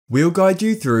We'll guide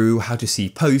you through how to see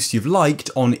posts you've liked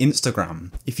on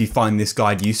Instagram. If you find this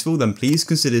guide useful, then please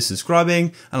consider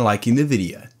subscribing and liking the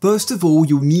video. First of all,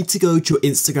 you'll need to go to your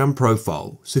Instagram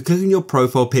profile. So click on your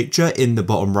profile picture in the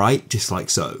bottom right, just like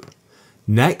so.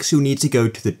 Next, you'll need to go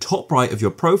to the top right of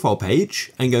your profile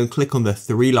page and go and click on the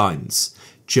three lines,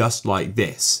 just like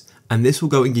this. And this will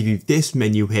go and give you this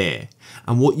menu here.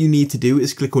 And what you need to do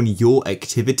is click on your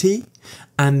activity.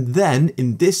 And then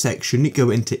in this section, go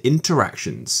into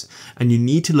interactions. And you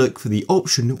need to look for the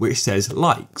option which says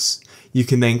likes. You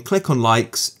can then click on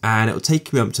likes and it will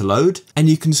take you up to load. And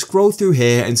you can scroll through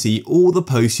here and see all the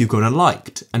posts you've gone and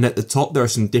liked. And at the top, there are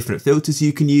some different filters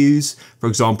you can use. For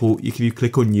example, if you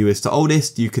click on newest to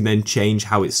oldest, you can then change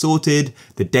how it's sorted,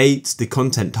 the dates, the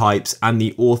content types, and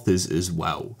the authors as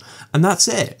well. And that's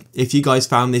it. If you guys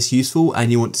found this useful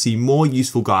and you want to see more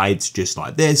useful guides just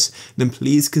like this, then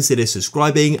please consider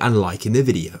subscribing and liking the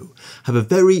video. Have a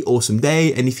very awesome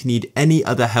day. And if you need any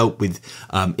other help with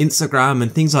Instagram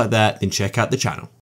and things like that, then check out the channel.